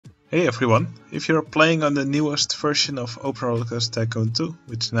Hey everyone, if you're playing on the newest version of OpenRCT2,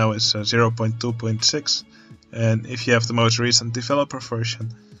 which now is 0.2.6, and if you have the most recent developer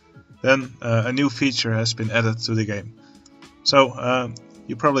version, then a new feature has been added to the game. So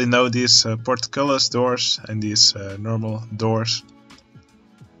you probably know these portcullis doors and these normal doors.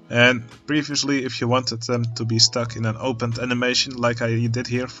 And previously, if you wanted them to be stuck in an opened animation like I did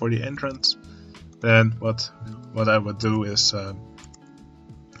here for the entrance, then what I would do is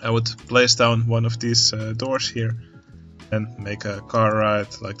I would place down one of these doors here and make a car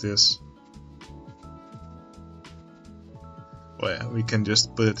ride like this. Well, yeah, we can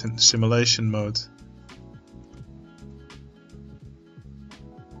just put it in simulation mode.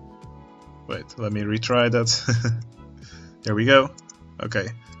 Wait, let me retry that. There we go. Okay.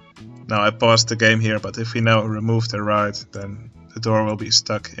 Now I paused the game here, but if we now remove the ride, then the door will be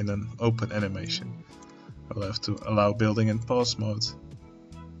stuck in an open animation. I'll have to allow building in pause mode.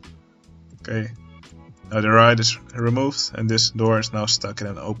 Okay, now the ride is removed and this door is now stuck in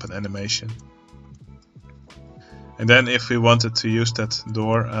an open animation. And then if we wanted to use that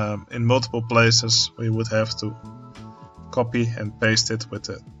door in multiple places, we would have to copy and paste it with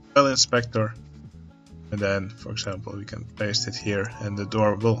the file inspector. And then, for example, we can paste it here and the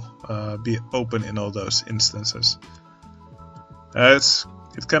door will be open in all those instances.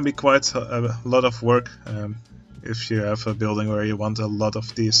 It can be quite a lot of work if you have a building where you want a lot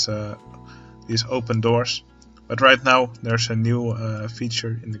of these open doors, but right now there's a new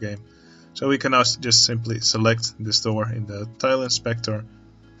feature in the game, so we can now just simply select this door in the tile inspector.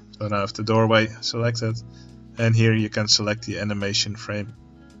 So now I have the doorway selected, and here you can select the animation frame.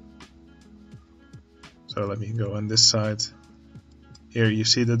 So let me go on this side. Here you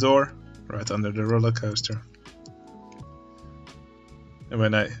see the door right under the roller coaster, and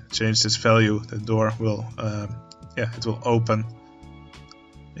when I change this value, the door will it will open.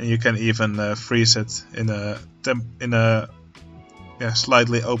 And you can even freeze it in a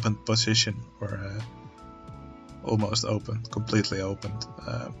slightly open position, or almost open, completely opened.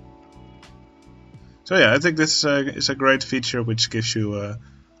 So yeah, I think this is a great feature which gives you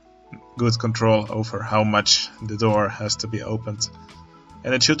good control over how much the door has to be opened.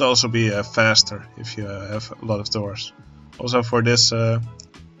 And it should also be faster if you have a lot of doors. Also for this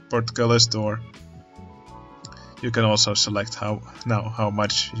portcullis door, you can also select how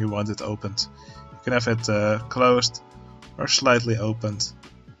much you want it opened. You can have it closed or slightly opened,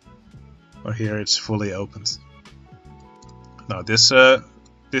 or here it's fully opened. Now this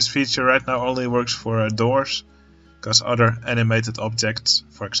feature right now only works for doors, because other animated objects,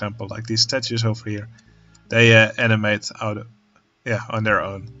 for example like these statues over here, they animate on their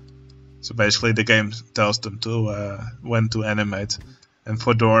own. So basically the game tells them to when to animate. And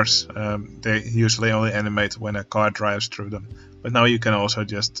for doors, they usually only animate when a car drives through them. But now you can also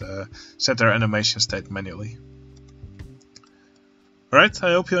just set their animation state manually. Alright,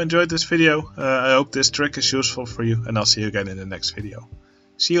 I hope you enjoyed this video. I hope this trick is useful for you, and I'll see you again in the next video.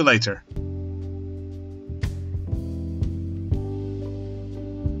 See you later.